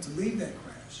expect them to leave that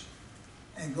crash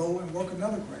and go and work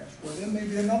another crash, where there may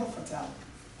be another fatality.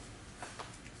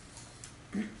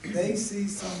 They see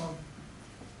some of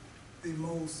the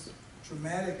most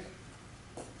traumatic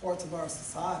parts of our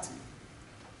society,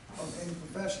 of any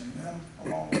profession, them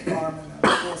along with firemen and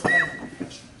of course medical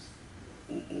professionals.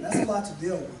 And that's a lot to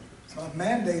deal with. So I've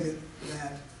mandated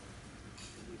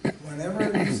that whenever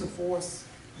a use of force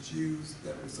is used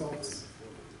that results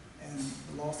in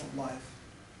the loss of life,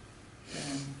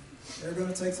 and they're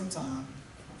going to take some time,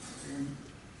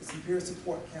 some peer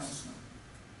support counseling,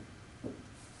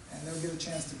 and they'll get a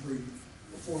chance to breathe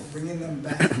before bringing them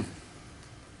back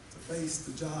to face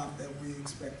the job that we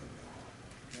expect of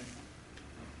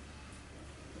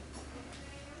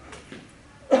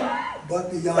them. Okay?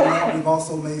 But beyond that, we've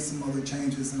also made some other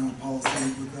changes in our policy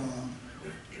with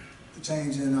the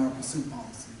change in our pursuit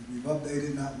policy. We've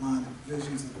updated and outlined the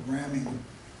provisions of the ramming,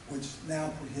 which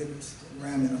now prohibits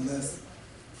ramming unless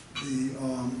the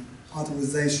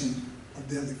authorization of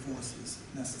deadly force is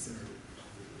necessary.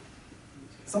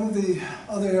 Some of the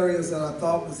other areas that I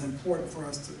thought was important for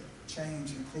us to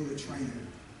change included training.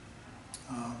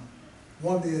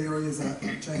 One of the areas I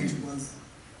changed was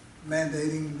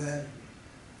mandating that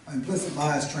implicit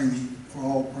bias training for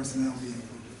all personnel be included.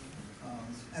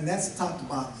 And that's top to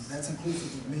bottom. That's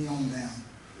inclusive of me on down.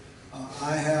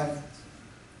 I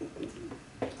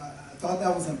thought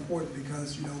that was important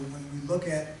because, you know, when we look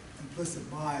at implicit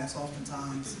bias,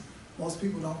 oftentimes most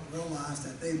people don't realize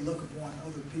that they look upon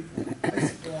other people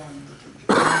based upon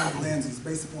their lenses,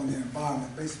 based upon their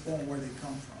environment, based upon where they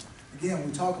come from. Again,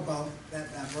 we talk about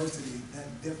that diversity,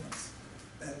 that difference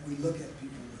that we look at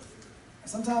people with. And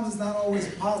sometimes it's not always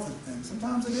a positive thing.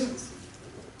 Sometimes it is.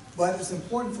 But it's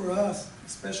important for us,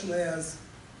 especially as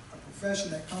a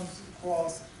profession that comes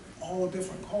across all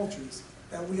different cultures,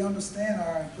 that we understand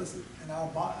our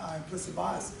implicit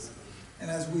biases. And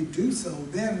as we do so,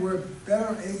 then we're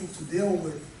better able to deal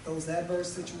with those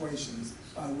adverse situations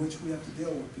by which we have to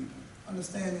deal with people.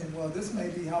 Understanding, well, this may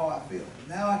be how I feel.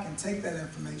 Now I can take that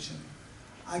information,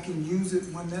 I can use it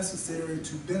when necessary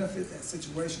to benefit that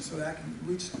situation so that I can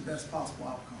reach the best possible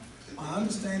outcome. By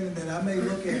understanding that I may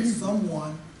look at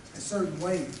someone a certain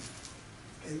way,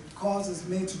 it causes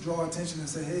me to draw attention and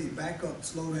say, hey, back up,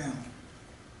 slow down.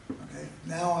 Okay,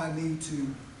 now I need to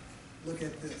look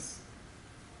at this.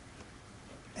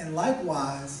 And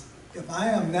likewise, if I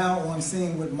am now on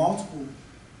scene with multiple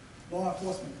law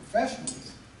enforcement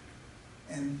professionals,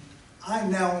 and I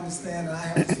now understand that I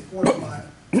have the support of my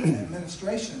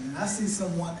administration, and I see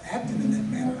someone acting in that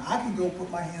manner, I can go put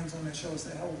my hands on their shoulder and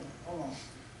say, hold on,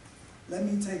 let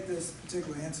me take this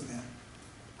particular incident.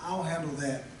 I'll handle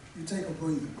that. You take a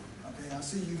breather. okay? I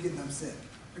see you getting upset.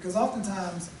 Because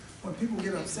oftentimes, when people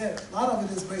get upset, a lot of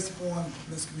it is based upon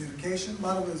miscommunication, a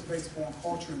lot of it is based upon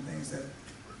culture and things that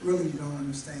really you don't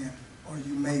understand, or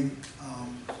you may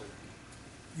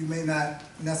not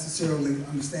necessarily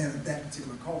understand that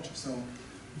particular culture. So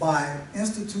by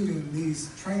instituting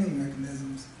these training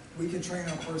mechanisms, we can train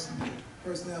our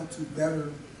personnel to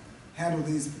better handle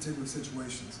these particular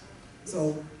situations.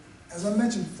 So as I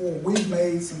mentioned before, we've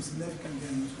made some significant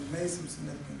gains, we've made some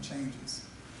significant changes,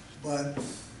 but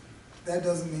that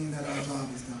doesn't mean that our job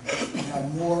is done. We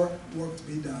have more work to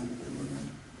be done, and we're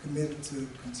committed to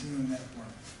continuing that work.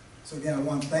 So again, I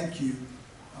want to thank you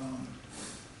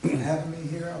for having me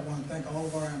here. I want to thank all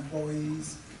of our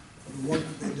employees for the work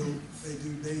that they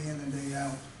do day in and day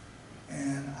out.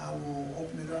 And I will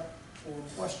open it up for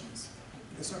questions.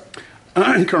 Yes,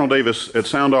 sir. Colonel Davis, at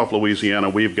Sound Off, Louisiana,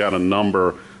 we've got a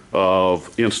number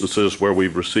of instances where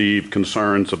we've received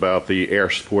concerns about the Air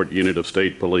Support Unit of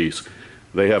State Police.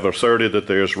 They have asserted that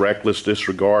there's reckless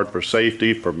disregard for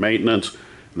safety, for maintenance.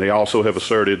 They also have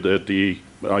asserted that the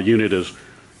unit is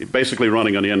basically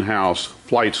running an in-house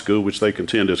flight school, which they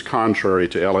contend is contrary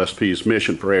to LSP's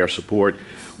mission for air support.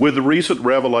 With the recent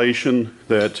revelation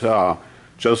that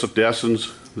Joseph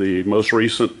Dessens, the most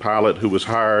recent pilot who was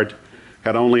hired,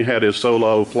 had only had his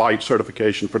solo flight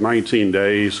certification for 19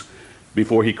 days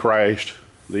before he crashed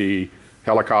the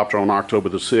helicopter on October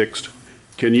the 6th,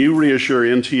 can you reassure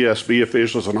NTSB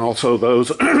officials and also those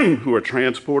who are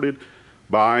transported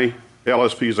by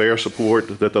LSP's air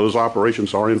support that those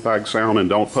operations are in fact sound and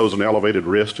don't pose an elevated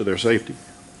risk to their safety?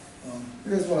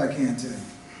 Here's what I can tell you.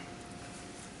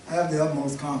 I have the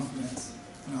utmost confidence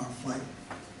in our flight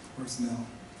personnel.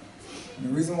 And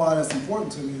the reason why that's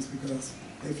important to me is because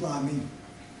they fly me.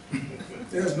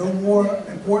 There's no more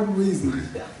important reason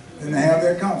than to have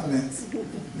their confidence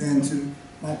than to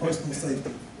my personal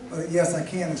safety. But yes, I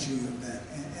can assure you of that.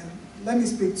 And let me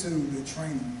speak to the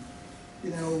training. You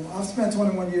know, I've spent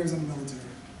 21 years in the military.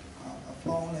 I've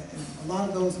flown, and a lot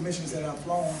of those missions that I've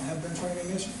flown have been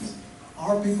training missions.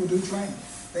 Our people do train.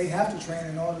 They have to train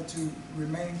in order to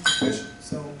remain proficient.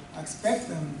 So I expect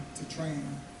them to train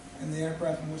in the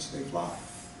aircraft in which they fly.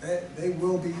 They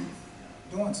will be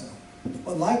doing so.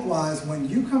 But likewise, when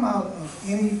you come out of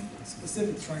any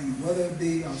specific training, whether it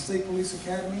be our State Police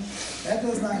Academy, that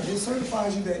does not, it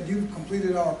certifies you that you've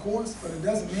completed our course, but it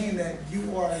doesn't mean that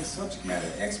you are a subject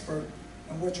matter expert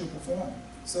in what you're performing.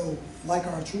 So like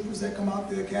our troopers that come out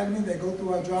the academy, they go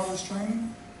through our driver's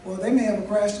training, well, they may have a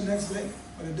crash the next day,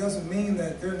 but it doesn't mean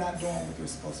that they're not doing what they're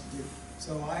supposed to do.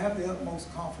 So I have the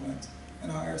utmost confidence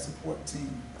in our air support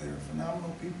team. They're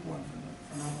phenomenal people and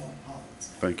phenomenal pilots.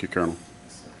 Thank you, Colonel.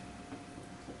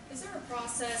 Is there a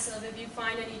process of, if you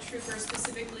find any troopers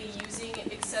specifically using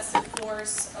excessive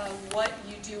force, what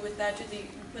you do with that? Do you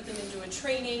put them into a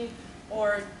training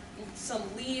or some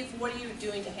leave? What are you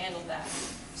doing to handle that?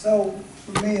 So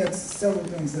for me, it's several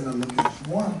things that I look at.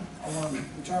 One, I want to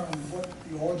determine what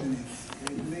the origin is.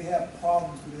 Okay? Do they have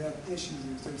problems? Do they have issues?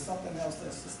 Is there something else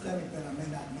that's systemic that I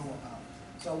may not know about?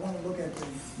 So I want to look at the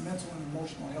mental and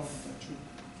emotional health of that trooper.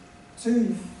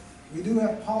 Two, we do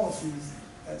have policies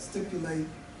that stipulate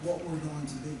what we're going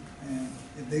to do. And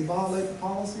if they violate the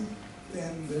policy,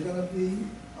 then they're going to be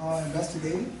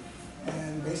investigated.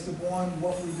 And based upon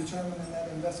what we determine in that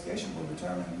investigation, we'll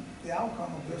determine the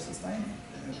outcome of their sustainment.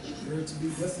 If they're to be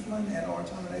disciplined and or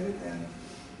terminated, then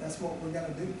that's what we're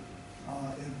going to do.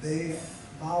 If they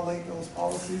violate those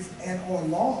policies and or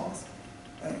laws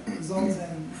that results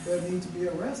in their need to be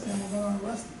arrested, then we're going to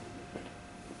arrest them.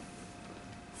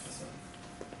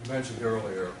 You mentioned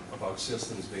earlier about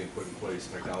systems being put in place,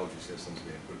 technology systems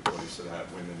being put in place so that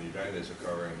when an event is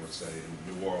occurring, let's say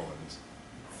in New Orleans,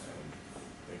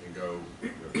 they can go, the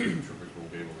troopers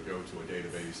will be able to go to a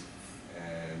database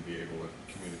and be able to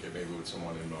communicate maybe with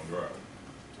someone in Monroe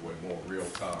to a more real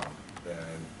time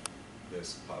than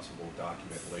this possible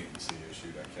document latency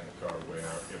issue that can occur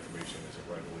where information isn't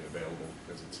readily available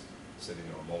because it's sitting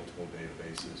on multiple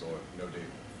databases or no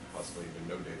data, possibly even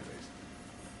no database.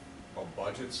 Are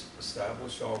budgets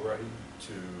established already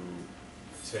to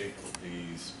take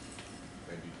these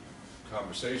maybe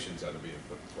conversations that are being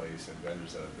put in place and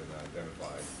vendors that have been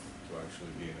identified to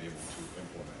actually being able to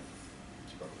implement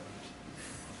these programs?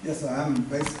 Yes, sir. I'm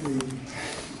basically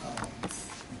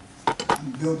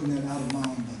I'm building it out of my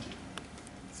own budget.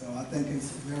 So I think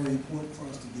it's very important for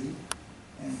us to do.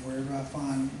 And wherever I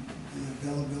find the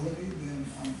availability, then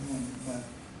I'm doing it. But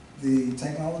the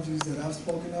technologies that I've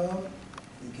spoken of,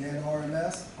 the CAD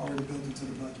RMS, already built into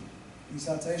the budget.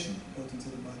 E-citation, built into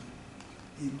the budget.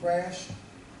 E-crash,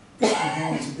 we're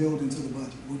going to build into the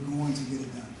budget. We're going to get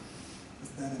it done.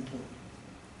 It's that important.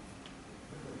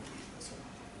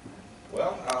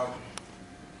 Well,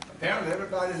 apparently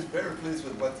everybody is very pleased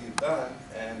with what you've done,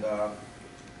 and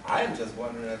I am just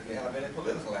wondering if you have any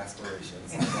political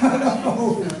aspirations.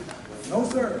 No,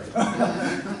 sir.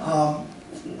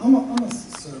 I'm a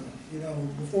servant. You know,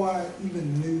 before I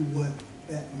even knew what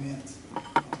that meant,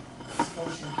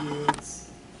 coaching kids,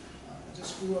 I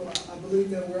just grew up. I believe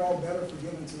that we're all better for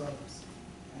giving to others,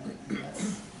 and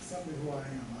that's simply who I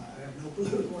am. I have no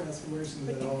political aspirations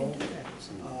at all.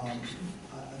 I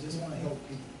just want to help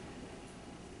people.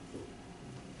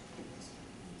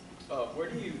 Where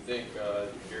do you think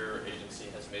your agency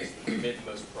has made the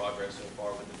most progress so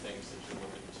far with the things that you're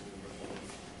looking to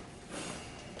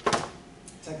remove?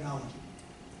 Technology.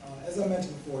 As I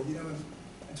mentioned before, you know, in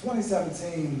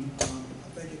 2017, I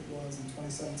think it was in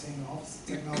 2017, Office of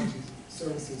Technology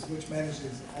Services, which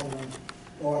manages all of our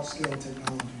large-scale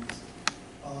technologies,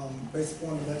 based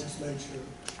upon the legislative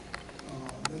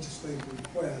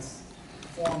requests,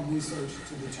 performed research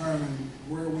to determine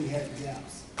where we had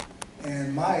gaps.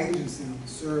 And my agency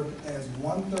served as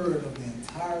 1/3 of the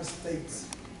entire state's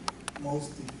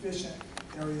most efficient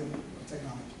area of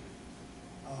technology.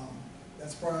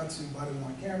 That's prior to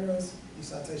body-worn cameras,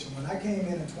 e-citation. When I came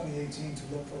in 2018 to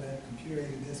look for that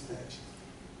computer-aided dispatch,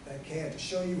 that CAD, to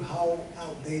show you how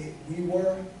outdated we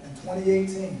were in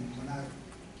 2018, when I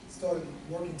started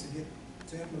working to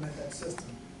implement that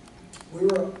system, we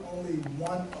were only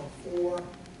one of 4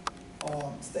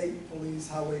 state police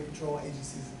highway patrol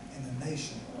agencies in the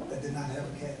nation that did not have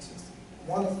a CAD system.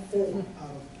 One of 4 out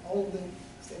of all of the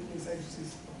state police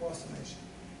agencies across the nation.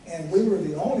 And we were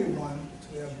the only one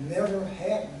to have never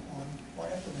had one or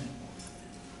implemented one.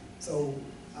 So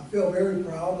I feel very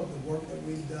proud of the work that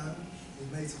we've done.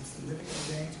 We've made some significant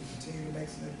gains. We continue to make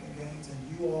significant gains, and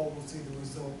you all will see the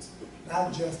results,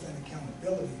 not just in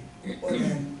accountability, but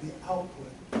in the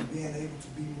output of being able to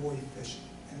be more efficient.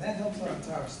 And that helps our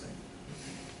entire state.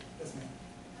 Yes, ma'am.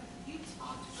 You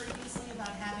talked previously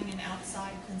about having an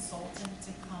outside consultant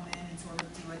to come in and sort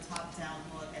of do a top-down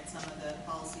look at some of the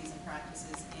policies and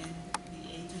practices in the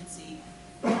agency.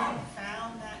 Have you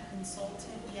found that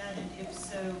consultant yet? And if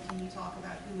so, can you talk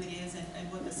about who it is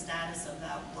and what the status of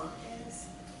that work is?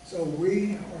 So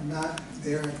we are not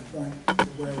there at the point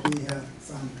where we have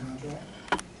signed a contract,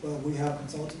 but we have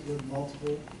consulted with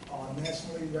multiple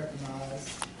nationally recognized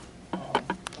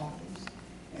companies,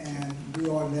 and we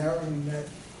are narrowing that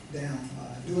down.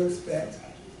 I do expect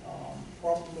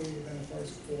probably within the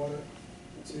first quarter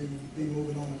to be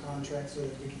moving on the contract so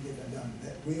that we can get that done.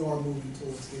 That we are moving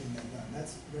towards getting that done.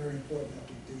 That's very important that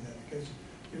we do that, because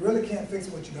you really can't fix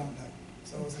what you don't know.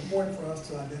 So it's important for us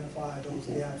to identify those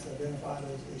gaps, identify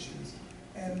those issues,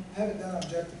 and have it done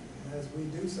objectively. And as we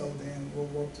do so, then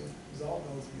we'll work to resolve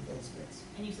those and get those fixed.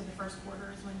 And you said the first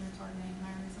quarter is when you're targeting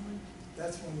hiring someone?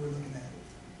 That's when we're looking at it.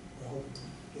 We're hoping to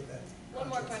get that. One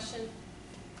more question.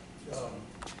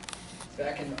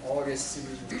 Back in August, it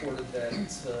was reported that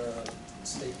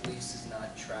state police is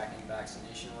not tracking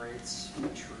vaccination rates for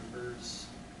troopers.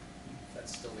 If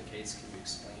that's still the case, can you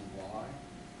explain why?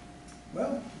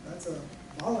 Well, that's a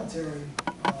voluntary,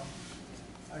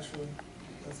 actually,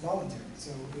 that's voluntary.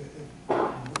 So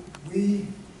if we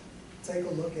take a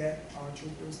look at our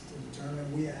troopers to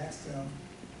determine, we ask them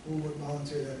who would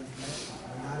volunteer that information.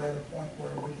 We're not at a point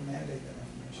where we can mandate that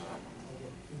information.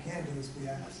 What we can do is we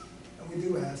ask, and we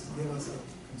do ask to give us a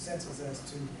consensus as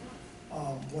to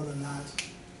whether or not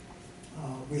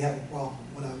we have a problem.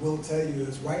 What I will tell you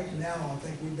is right now, I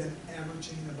think we've been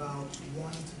averaging about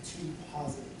 1 to 2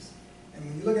 positives. And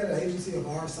when you look at an agency of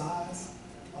our size,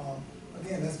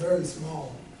 again, that's very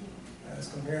small as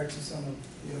compared to some of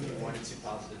the other. 1 to 2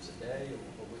 positives a day?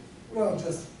 Well,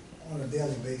 just on a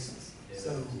daily basis.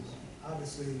 So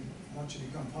obviously, once you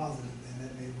become positive, then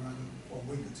that may run for a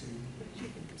week or 2.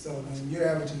 So when you're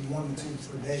averaging 1 to 2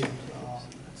 per day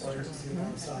for an agency of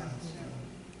our size,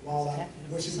 while I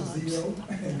wish it was 0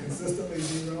 and consistently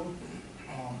 0,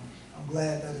 I'm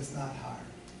glad that it's not higher.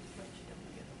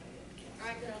 All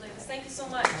right, Colonel Davis, thank you so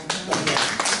much.